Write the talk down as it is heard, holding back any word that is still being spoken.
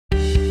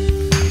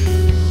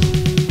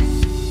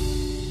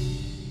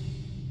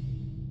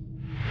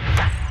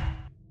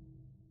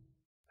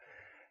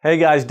Hey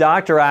guys,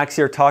 Dr. Axe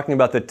here talking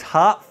about the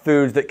top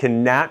foods that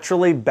can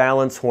naturally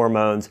balance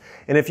hormones.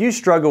 And if you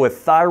struggle with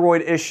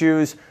thyroid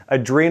issues,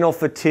 adrenal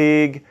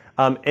fatigue,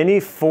 any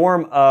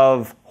form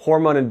of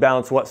hormone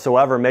imbalance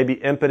whatsoever, maybe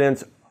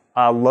impotence,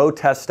 low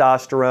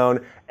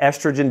testosterone,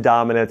 estrogen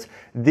dominance,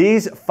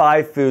 these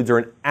 5 foods are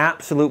an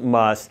absolute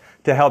must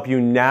to help you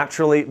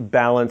naturally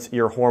balance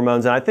your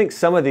hormones. And I think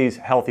some of these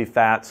healthy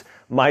fats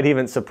might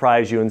even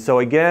surprise you. And so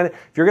again,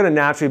 if you're going to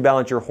naturally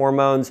balance your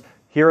hormones,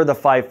 here are the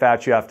 5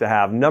 fats you have to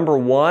have. Number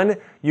 1,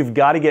 you've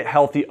got to get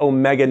healthy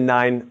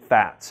omega-9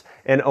 fats.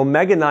 And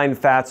omega-9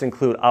 fats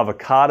include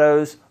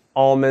avocados,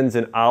 almonds,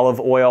 and olive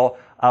oil.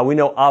 We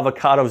know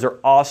avocados are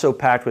also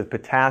packed with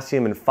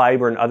potassium and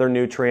fiber and other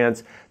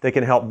nutrients that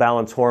can help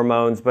balance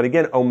hormones. But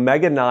again,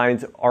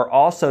 omega-9s are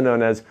also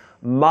known as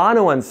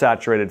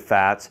monounsaturated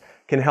fats,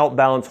 can help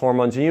balance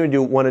hormones. And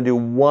you want to do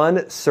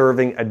 1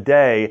 serving a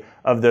day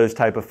of those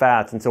type of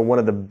fats. And so one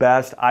of the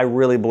best, I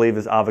really believe,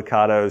 is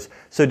avocados.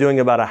 So doing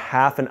about a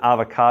half an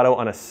avocado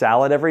on a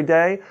salad every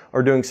day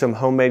or doing some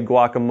homemade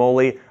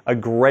guacamole, a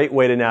great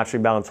way to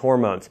naturally balance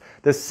hormones.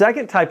 The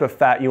second type of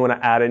fat you want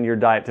to add in your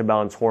diet to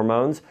balance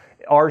hormones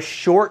are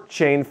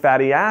short-chain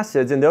fatty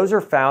acids, and those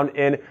are found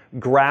in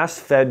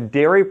grass-fed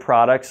dairy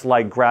products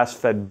like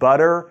grass-fed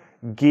butter,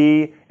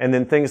 ghee, and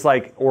then things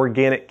like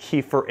organic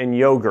kefir and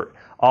yogurt.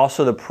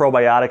 Also, the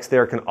probiotics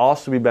there can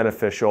also be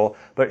beneficial,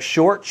 but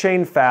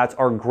short-chain fats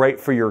are great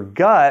for your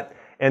gut,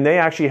 and they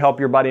actually help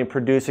your body in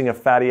producing a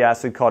fatty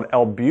acid called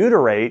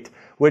L-butyrate,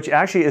 which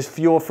actually is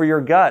fuel for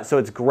your gut. So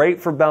it's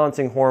great for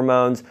balancing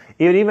hormones.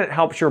 It even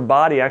helps your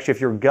body, actually,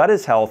 if your gut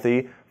is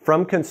healthy,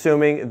 from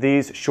consuming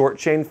these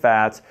short-chain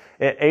fats.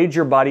 It aids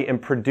your body in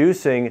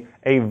producing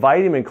a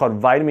vitamin called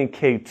vitamin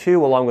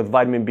K2 along with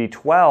vitamin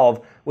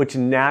B12, which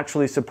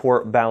naturally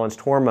support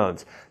balanced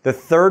hormones. The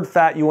third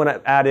fat you want to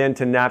add in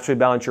to naturally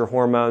balance your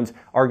hormones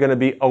are going to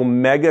be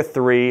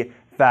omega-3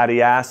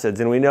 fatty acids.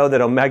 And we know that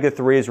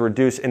omega-3s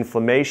reduce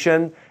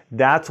inflammation.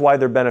 That's why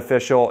they're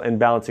beneficial in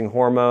balancing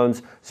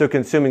hormones. So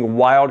consuming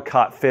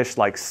wild-caught fish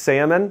like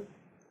salmon,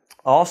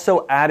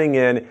 also adding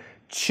in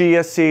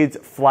chia seeds,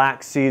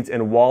 flax seeds,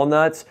 and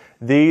walnuts.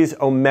 These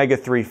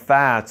omega-3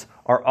 fats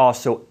are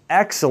also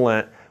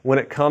excellent when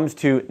it comes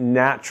to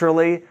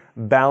naturally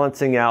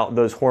balancing out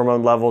those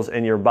hormone levels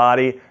in your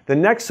body. The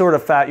next sort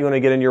of fat you want to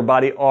get in your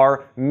body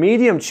are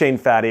medium-chain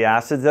fatty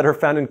acids that are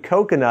found in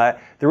coconut.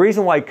 The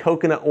reason why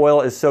coconut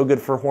oil is so good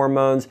for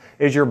hormones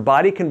is your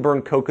body can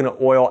burn coconut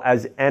oil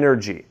as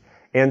energy.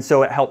 And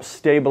so it helps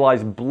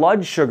stabilize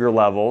blood sugar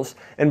levels.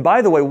 And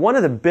by the way, one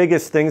of the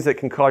biggest things that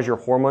can cause your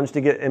hormones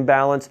to get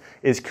imbalanced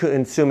is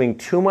consuming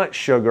too much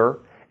sugar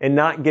and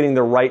not getting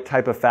the right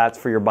type of fats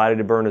for your body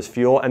to burn as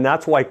fuel. And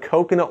that's why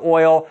coconut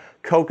oil,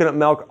 coconut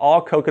milk,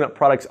 all coconut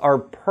products are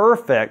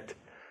perfect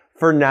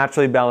for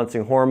naturally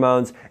balancing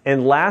hormones.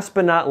 And last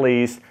but not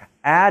least,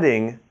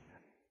 adding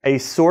a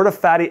sort of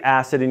fatty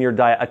acid in your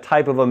diet, a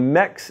type of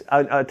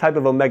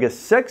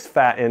omega-6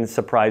 fat in,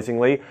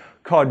 surprisingly,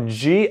 called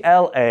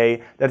GLA,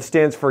 that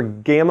stands for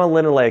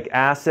gamma-linoleic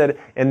acid,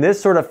 and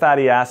this sort of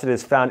fatty acid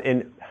is found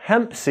in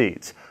hemp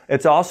seeds.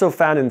 It's also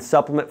found in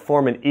supplement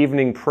form in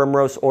evening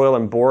primrose oil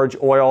and borage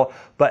oil,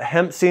 but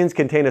hemp seeds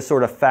contain a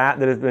sort of fat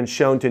that has been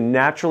shown to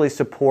naturally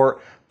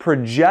support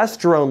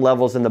progesterone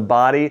levels in the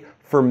body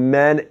for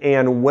men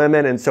and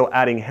women, and so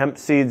adding hemp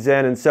seeds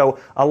in. And so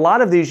a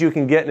lot of these you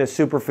can get in a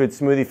superfood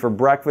smoothie for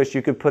breakfast.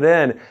 You could put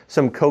in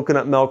some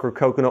coconut milk or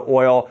coconut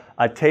oil,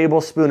 a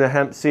tablespoon of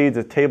hemp seeds,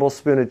 a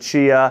tablespoon of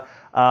chia,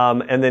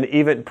 and then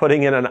even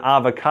putting in an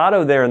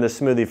avocado there in the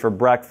smoothie for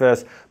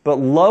breakfast. But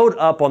load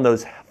up on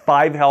those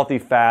 5 healthy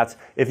fats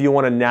if you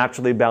want to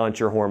naturally balance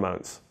your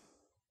hormones.